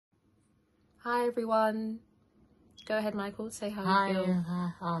Hi everyone. Go ahead, Michael. Say how you feel.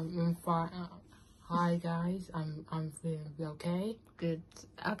 I'm fine. Hi guys, I'm feeling okay. Good.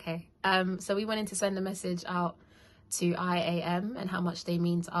 Okay. So we wanted to send a message out to IAM and how much they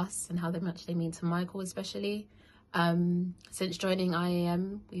mean to us and how much they mean to Michael especially. Since joining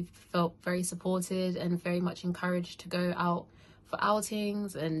IAM, we've felt very supported and very much encouraged to go out for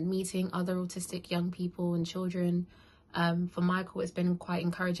outings and meeting other autistic young people and children. For Michael, it's been quite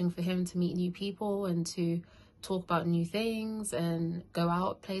encouraging for him to meet new people and to talk about new things and go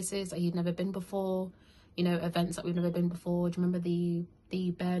out places that he'd never been before, you know, events that we've never been before. Do you remember the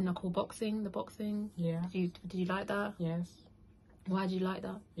bare knuckle boxing, the boxing? Yeah. Did you like that? Yes. Why did you like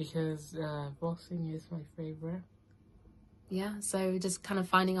that? Because boxing is my favorite. Yeah, so just kind of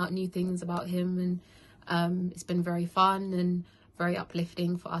finding out new things about him, and it's been very fun and very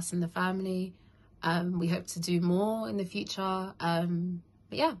uplifting for us and the family. We hope to do more in the future.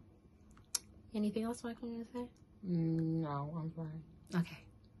 But yeah. Anything else, Michael, you want to say? No, I'm fine. Okay.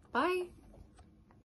 Bye.